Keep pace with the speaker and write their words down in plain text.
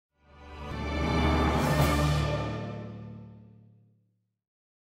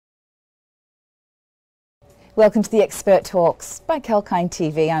Welcome to the Expert Talks by Kalkine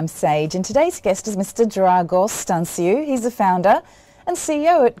TV. I'm Sage, and today's guest is Mr Dragos Stanciu. He's the founder and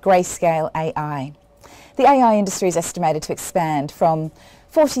CEO at Grayscale AI. The AI industry is estimated to expand from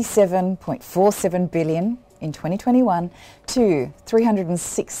 47.47 billion in 2021 to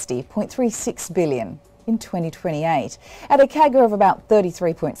 360.36 billion in 2028, at a CAGR of about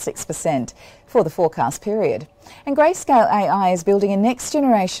 33.6% for the forecast period. And Grayscale AI is building a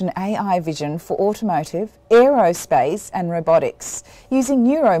next-generation AI vision for automotive, aerospace and robotics using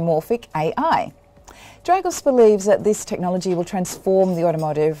neuromorphic AI. Dragos believes that this technology will transform the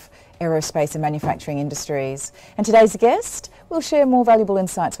automotive, aerospace and manufacturing industries. And today's guest will share more valuable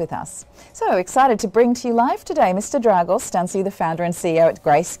insights with us. So excited to bring to you live today Mr Dragos Stanciu, the founder and CEO at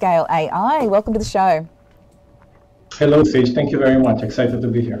Grayscale AI. Welcome to the show. Hello, Sage. Thank you very much. Excited to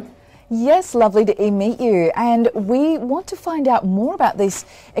be here. Yes, lovely to meet you. And we want to find out more about this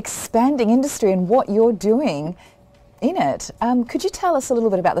expanding industry and what you're doing in it. Could you tell us a little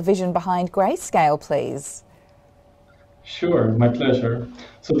bit about the vision behind Grayscale, please? Sure, my pleasure.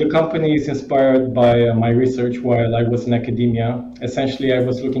 So the company is inspired by my research while I was in academia. Essentially, I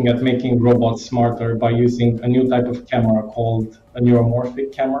was looking at making robots smarter by using a new type of camera called a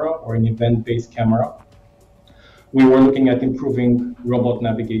neuromorphic camera, or an event-based camera. We were looking at improving robot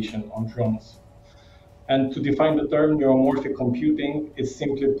navigation on drones. And to define the term neuromorphic computing is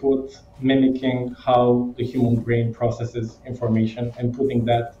simply put mimicking how the human brain processes information and putting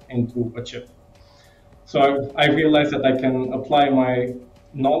that into a chip. So I realized that I can apply my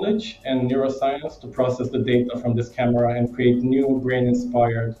knowledge and neuroscience to process the data from this camera and create new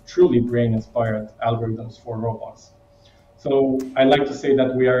brain-inspired, truly brain-inspired algorithms for robots. So I like to say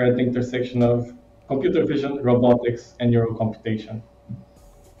that we are at the intersection of computer vision, robotics, and neurocomputation.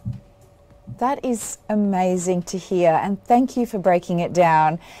 That is amazing to hear, and thank you for breaking it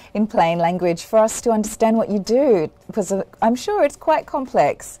down in plain language for us to understand what you do, because I'm sure it's quite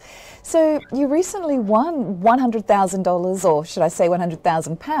complex. So you recently won $100,000, or should I say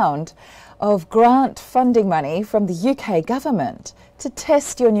 £100,000, of grant funding money from the UK government to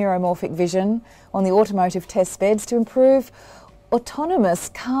test your neuromorphic vision on the automotive test beds to improve autonomous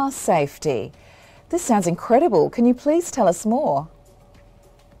car safety. This sounds incredible. Can you please tell us more?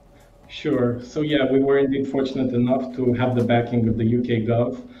 Sure. So yeah, we were indeed fortunate enough to have the backing of the UK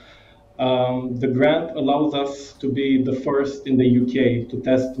Gov. The grant allows us to be the first in the UK to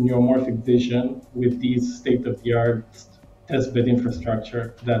test neuromorphic vision with these state-of-the-art testbed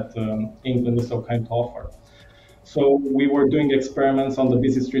infrastructure that England is so kind to offer. So we were doing experiments on the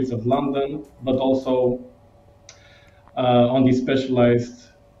busy streets of London, but also on the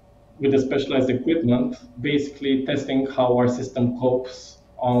with the specialized equipment, basically testing how our system copes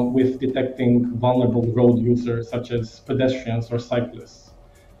with detecting vulnerable road users such as pedestrians or cyclists.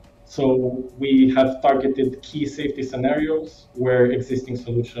 So we have targeted key safety scenarios where existing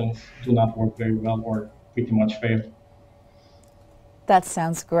solutions do not work very well or pretty much fail. That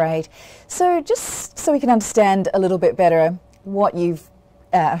sounds great. So just so we can understand a little bit better what you've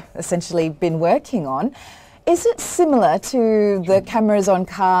essentially been working on, is it similar to the cameras on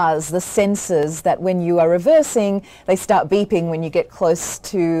cars, the sensors that when you are reversing, they start beeping when you get close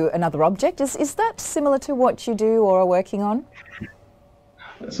to another object? Is that similar to what you do or are working on?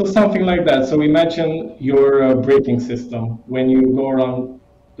 So something like that. So imagine your braking system when you go around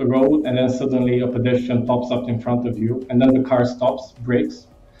the road and then suddenly a pedestrian pops up in front of you and then the car stops, brakes.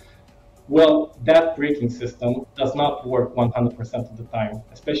 Well, that braking system does not work 100% of the time,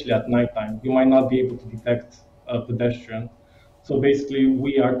 especially at nighttime. You might not be able to detect a pedestrian. So basically,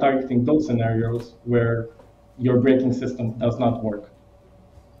 we are targeting those scenarios where your braking system does not work.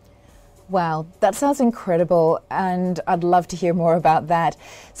 Wow, that sounds incredible, and I'd love to hear more about that.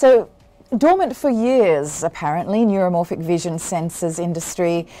 So, dormant for years, apparently, neuromorphic vision sensors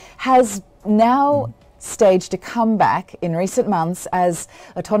industry has now staged a comeback in recent months as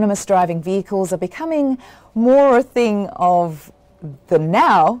autonomous driving vehicles are becoming more a thing of the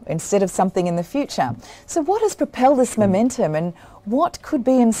now instead of something in the future. So what has propelled this momentum and what could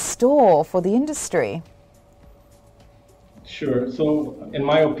be in store for the industry? Sure. So in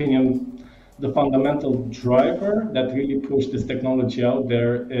my opinion, the fundamental driver that really pushed this technology out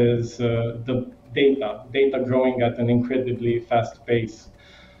there is the data growing at an incredibly fast pace.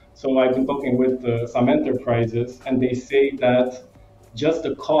 So I've been talking with some enterprises, and they say that just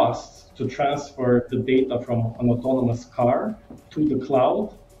the costs to transfer the data from an autonomous car to the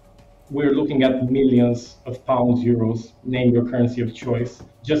cloud, we're looking at millions of pounds, euros, name your currency of choice,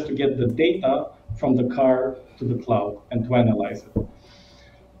 just to get the data from the car to the cloud and to analyze it.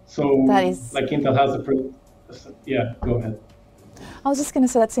 So like Intel has yeah, go ahead. I was just going to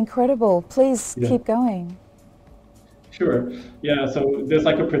say that's incredible. Please keep going. Sure. Yeah, so there's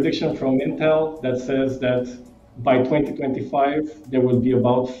like a prediction from Intel that says that by 2025, there will be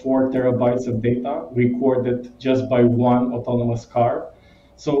about 4 terabytes of data recorded just by one autonomous car.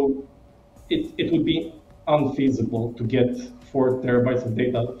 So it would be unfeasible to get 4 terabytes of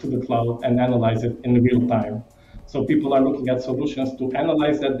data to the cloud and analyze it in real time. So people are looking at solutions to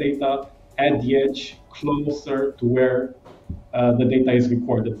analyze that data at the edge, closer to where the data is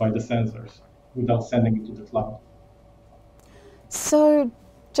recorded by the sensors without sending it to the cloud. So,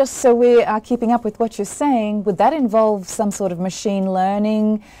 just so we are keeping up with what you're saying, would that involve some sort of machine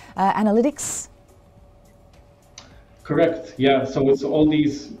learning analytics? Correct. Yeah. So it's all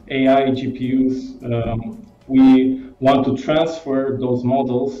these AI GPUs. We want to transfer those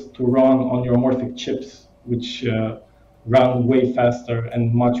models to run on neuromorphic chips, which run way faster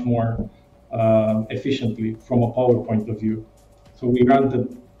and much more efficiently from a power point of view. So we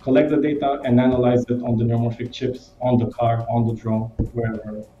collect the data and analyze it on the neuromorphic chips, on the car, on the drone,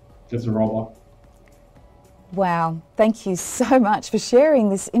 wherever there's a robot. Wow, thank you so much for sharing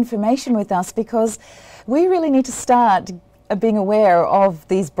this information with us, because we really need to start being aware of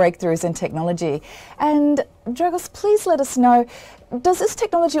these breakthroughs in technology. And Dragos, please let us know, does this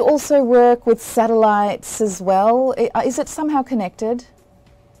technology also work with satellites as well? Is it somehow connected?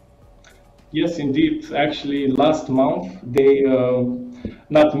 Yes, indeed. Actually, last month, they,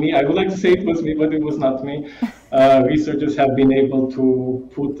 not me, I would like to say it was me, but it was not me. Researchers have been able to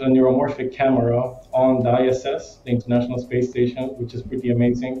put a neuromorphic camera on the ISS, the International Space Station, which is pretty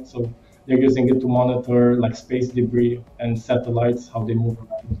amazing. So they're using it to monitor like space debris and satellites, how they move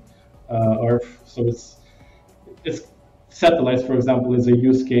around Earth. So it's satellites, for example, is a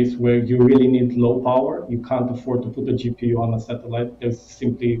use case where you really need low power. You can't afford to put a GPU on a satellite. There's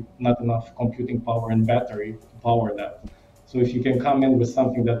simply not enough computing power and battery to power that. So if you can come in with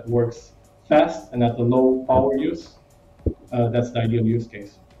something that works fast and at a low power use, that's the ideal use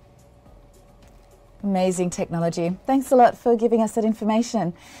case. Amazing technology. Thanks a lot for giving us that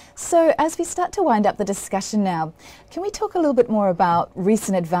information. So as we start to wind up the discussion now, can we talk a little bit more about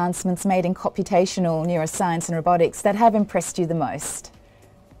recent advancements made in computational neuroscience and robotics that have impressed you the most?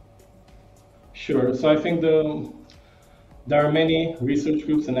 Sure. So I think there are many research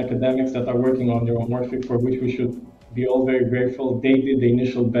groups and academics that are working on neuromorphic, for which we should be all very grateful. They did the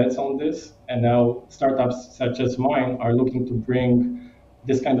initial bets on this, and now startups such as mine are looking to bring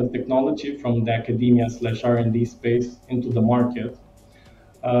this kind of technology from the academia/R&D space into the market.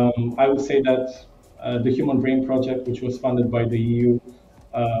 I would say that the Human Brain Project, which was funded by the EU,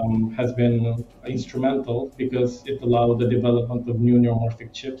 has been instrumental because it allowed the development of new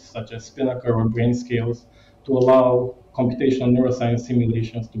neuromorphic chips such as Spinnaker or Grayscale to allow computational neuroscience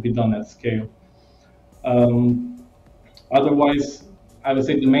simulations to be done at scale. Otherwise, I would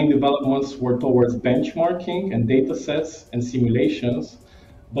say the main developments were towards benchmarking and data sets and simulations.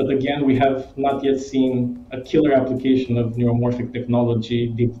 But again, we have not yet seen a killer application of neuromorphic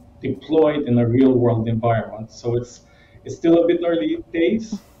technology deployed in a real-world environment. So it's still a bit early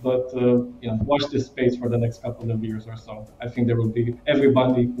days, but watch this space for the next couple of years or so. I think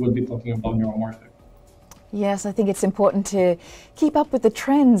everybody will be talking about neuromorphic. Yes, I think it's important to keep up with the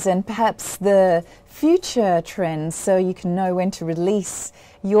trends and perhaps the future trends so you can know when to release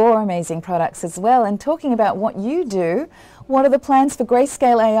your amazing products as well. And talking about what you do, what are the plans for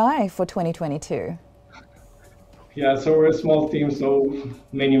Grayscale AI for 2022? Yeah, so we're a small team, so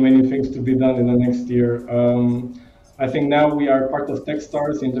many things to be done in the next year. I think now we are part of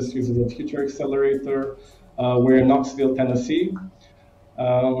Techstars, Industries of the Future Accelerator. We're in Knoxville, Tennessee.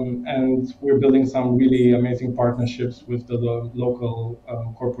 And we're building some really amazing partnerships with the local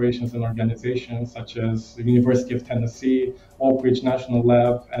corporations and organizations, such as the University of Tennessee, Oak Ridge National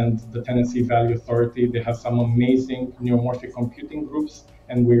Lab, and the Tennessee Valley Authority. They have some amazing neuromorphic computing groups,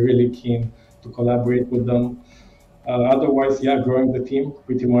 and we're really keen to collaborate with them. Otherwise, yeah, growing the team,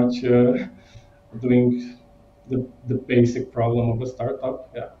 pretty much doing the basic problem of a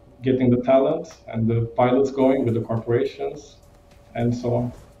startup, yeah, getting the talent and the pilots going with the corporations, and so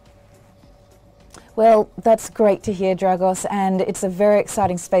on. Well, that's great to hear, Dragos, and it's a very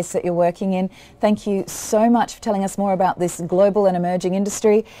exciting space that you're working in. Thank you so much for telling us more about this global and emerging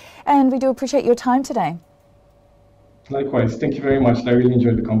industry, and we do appreciate your time today. Likewise, thank you very much. I really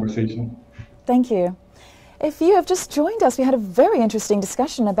enjoyed the conversation. Thank you. If you have just joined us, we had a very interesting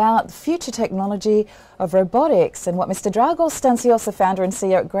discussion about the future technology of robotics and what Mr Dragos Stanciu, the founder and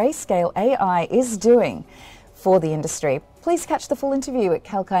CEO at Grayscale AI, is doing for the industry. Please catch the full interview at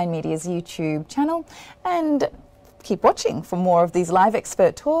Kalkine Media's YouTube channel and keep watching for more of these live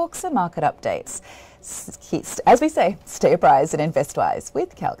expert talks and market updates. As we say, stay apprised and invest wise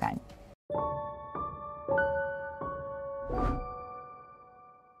with Kalkine.